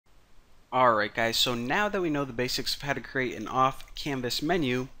Alright guys, so now that we know the basics of how to create an off-canvas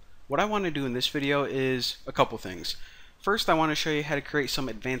menu, what I want to do in this video is a couple things. First, I want to show you how to create some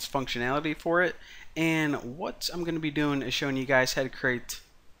advanced functionality for it, and what I'm going to be doing is showing you guys how to create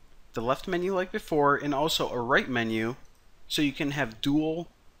the left menu like before, and also a right menu, so you can have dual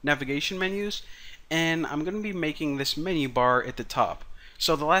navigation menus, and I'm going to be making this menu bar at the top.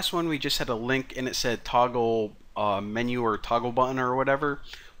 So the last one we just had a link and it said toggle menu or toggle button or whatever.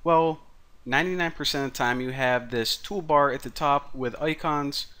 Well, 99% of the time you have this toolbar at the top with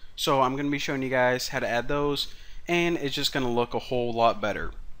icons, so I'm going to be showing you guys how to add those, and it's just going to look a whole lot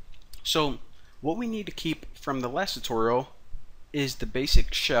better. So what we need to keep from the last tutorial is the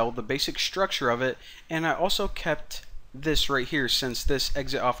basic shell, the basic structure of it, and I also kept this right here since this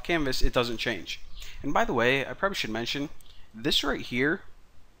exit off canvas, it doesn't change. And by the way, I probably should mention, this right here,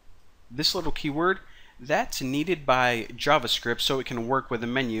 this little keyword, that's needed by JavaScript so it can work with a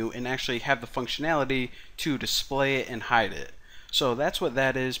menu and actually have the functionality to display it and hide it. So that's what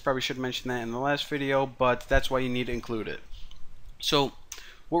that is. Probably should mention that in the last video, but that's why you need to include it. So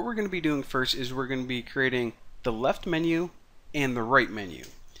what we're going to be doing first is we're going to be creating the left menu and the right menu.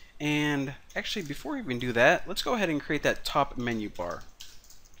 And actually, before we even do that, let's go ahead and create that top menu bar.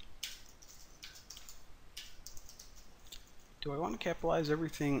 Do I want to capitalize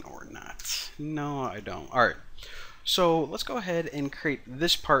everything or not? No, I don't. Alright, so let's go ahead and create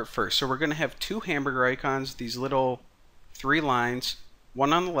this part first. So we're going to have two hamburger icons, these little three lines,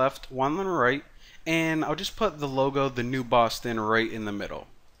 one on the left, one on the right, and I'll just put the logo, the New Boston, right in the middle.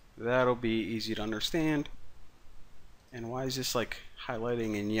 That'll be easy to understand. And why is this like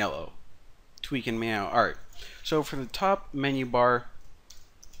highlighting in yellow? Tweaking me out. Alright, so for the top menu bar,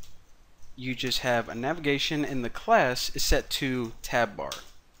 you just have a navigation, and the class is set to tab bar,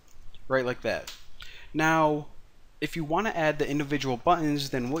 right like that. Now if you want to add the individual buttons,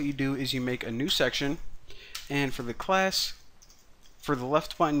 then what you do is you make a new section, and for the class, for the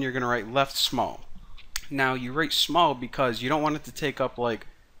left button, you're going to write left small. Now you write small because you don't want it to take up like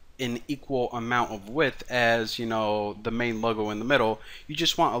an equal amount of width as, you know, the main logo in the middle. You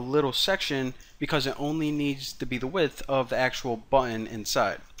just want a little section because it only needs to be the width of the actual button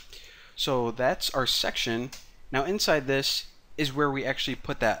inside. So that's our section. Now inside this is where we actually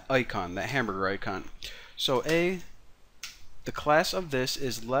put that icon, that hamburger icon. So the class of this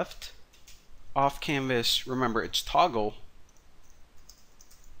is left off canvas. Remember, it's toggle.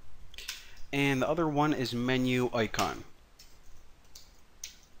 And the other one is menu icon.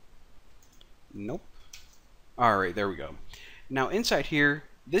 Nope. Alright, there we go. Now inside here,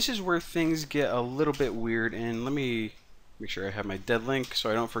 this is where things get a little bit weird, and let me make sure I have my dead link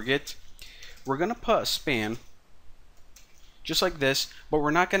so I don't forget. We're going to put a span just like this, but we're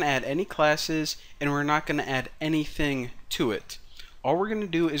not going to add any classes, and we're not going to add anything to it. All we're going to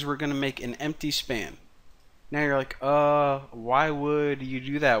do is we're going to make an empty span. Now you're like, why would you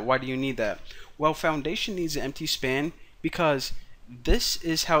do that? Why do you need that? Well, Foundation needs an empty span because this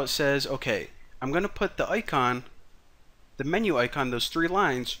is how it says, okay, I'm going to put the icon, the menu icon, those three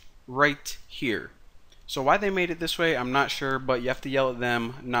lines right here. So why they made it this way, I'm not sure, but you have to yell at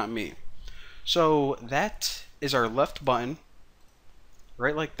them, not me. So that is our left button,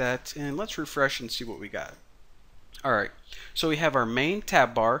 right like that, and let's refresh and see what we got. Alright, so we have our main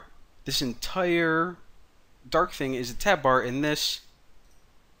tab bar. This entire dark thing is a tab bar, and this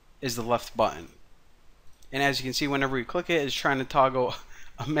is the left button. And as you can see, whenever we click it, it's trying to toggle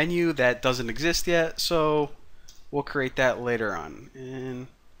a menu that doesn't exist yet, so we'll create that later on. And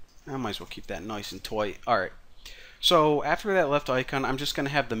I might as well keep that nice and tight. Alright, so after that left icon, I'm just going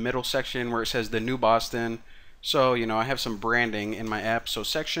to have the middle section where it says the New Boston. So, you know, I have some branding in my app. So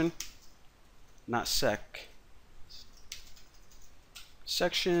section, not sec.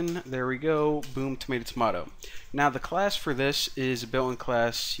 Section, there we go. Boom, tomato, tomato. Now the class for this is a built-in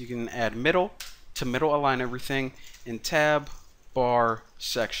class. You can add middle to middle align everything, and tab bar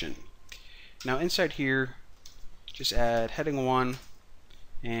section. Now inside here, just add heading 1,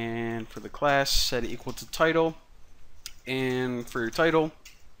 and for the class, set it equal to title. And for your title,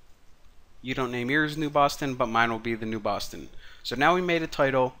 you don't name yours New Boston, but mine will be the New Boston. So now we made a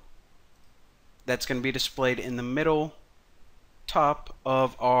title that's going to be displayed in the middle top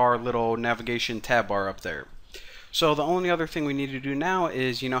of our little navigation tab bar up there. So the only other thing we need to do now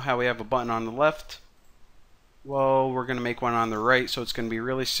is, you know how we have a button on the left? Well, we're going to make one on the right, so it's going to be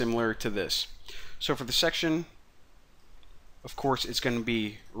really similar to this. So for the section, of course, it's going to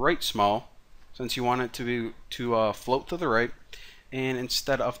be right small, since you want it to float to the right. And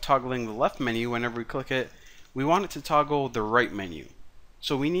instead of toggling the left menu whenever we click it, we want it to toggle the right menu.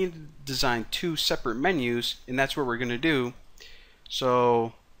 So we need to design two separate menus, and that's what we're going to do.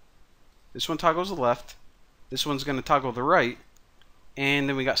 So This one toggles the left. This one's going to toggle the right. And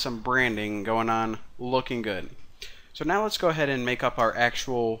then we got some branding going on, looking good. So now let's go ahead and make up our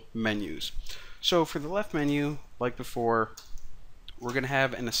actual menus. So for the left menu, like before, we're going to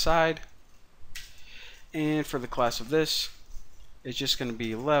have an aside. And for the class of this, it's just going to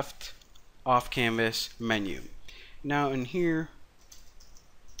be left off canvas menu. Now in here,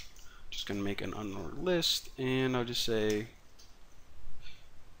 just going to make an unordered list, and I'll just say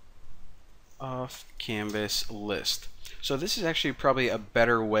off canvas list. So this is actually probably a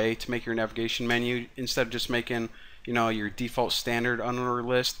better way to make your navigation menu instead of just making, you know, your default standard unordered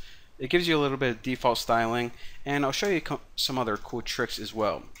list. It gives you a little bit of default styling, and I'll show you some other cool tricks as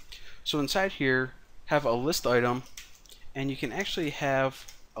well. So inside here, have a list item, and you can actually have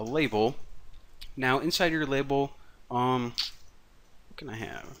a label. Now inside your label, what can I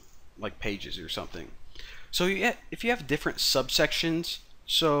have? Like pages or something. So if you have different subsections,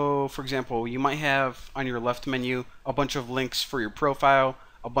 so for example, you might have on your left menu a bunch of links for your profile,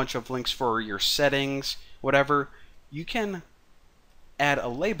 a bunch of links for your settings, whatever, you can add a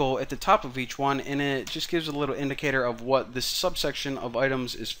label at the top of each one, and it just gives a little indicator of what this subsection of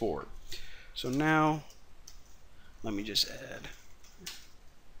items is for. So now, let me just add.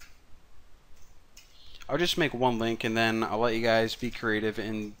 I'll just make one link, and then I'll let you guys be creative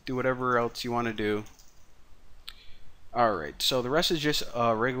and do whatever else you want to do. Alright, so the rest is just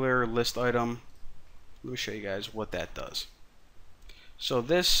a regular list item. Let me show you guys what that does. So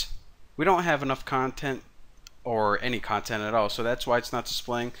this, we don't have enough content or any content at all, so that's why it's not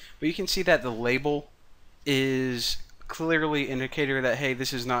displaying. But you can see that the label is clearly an indicator that, hey,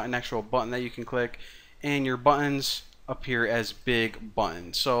 this is not an actual button that you can click, and your buttons appear as big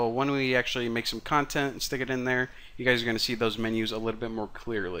buttons. So when we actually make some content and stick it in there, you guys are going to see those menus a little bit more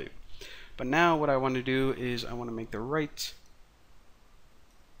clearly. But now what I want to do is I want to make the right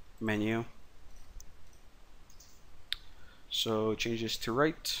menu. So change this to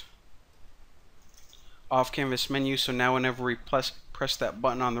right. Off canvas menu, so now whenever we press that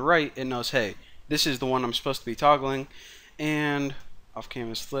button on the right, it knows, hey, this is the one I'm supposed to be toggling. And off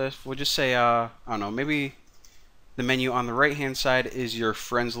canvas list, we'll just say, I don't know, maybe the menu on the right hand side is your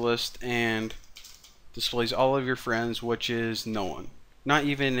friends list and displays all of your friends, which is no one. Not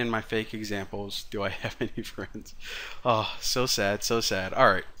even in my fake examples do I have any friends. Oh, so sad, so sad.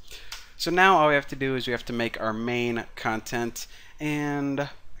 Alright, so now all we have to do is we have to make our main content, and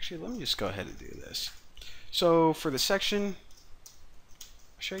actually let me just go ahead and do this. So for the section,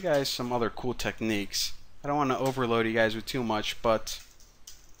 I'll show you guys some other cool techniques. I don't want to overload you guys with too much, but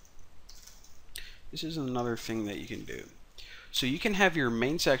this is another thing that you can do. So you can have your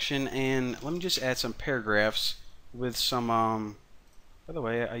main section, and let me just add some paragraphs with some, by the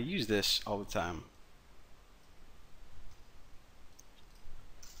way, I use this all the time.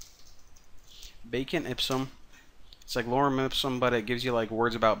 Bacon Ipsum. It's like lorem ipsum, but it gives you like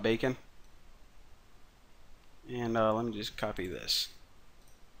words about bacon. And let me just copy this.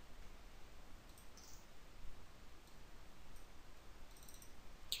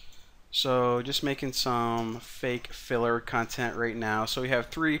 So just making some fake filler content right now. So we have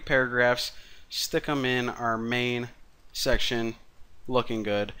 3 paragraphs, stick them in our main section, looking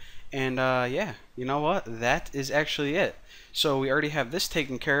good. And yeah, you know what? That is actually it. So we already have this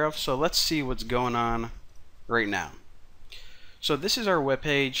taken care of, so let's see what's going on right now. So this is our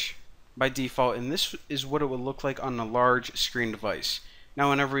webpage by default, and this is what it would look like on a large screen device. Now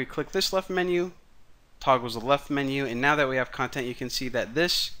whenever we click this left menu, toggles the left menu, and now that we have content, you can see that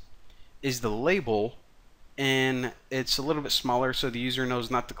this is the label, and it's a little bit smaller so the user knows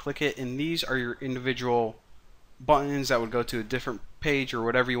not to click it, and these are your individual buttons that would go to a different page or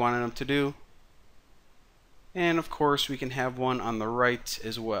whatever you wanted them to do. And of course we can have one on the right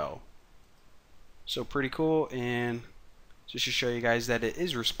as well. So pretty cool, and just to show you guys that it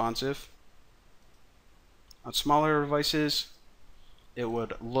is responsive. On smaller devices it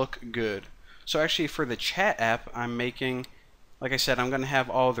would look good. So actually for the chat app I'm making, like I said, I'm going to have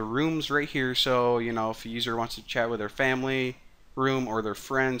all the rooms right here, so you know, if a user wants to chat with their family room or their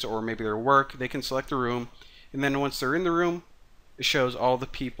friends or maybe their work, they can select the room, and then once they're in the room it shows all the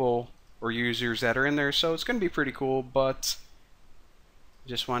people or users that are in there. So it's going to be pretty cool, but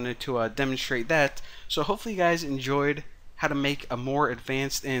just wanted to demonstrate that. So hopefully you guys enjoyed how to make a more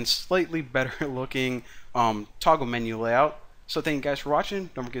advanced and slightly better looking toggle menu layout. So thank you guys for watching.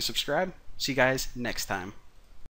 Don't forget to subscribe. See you guys next time.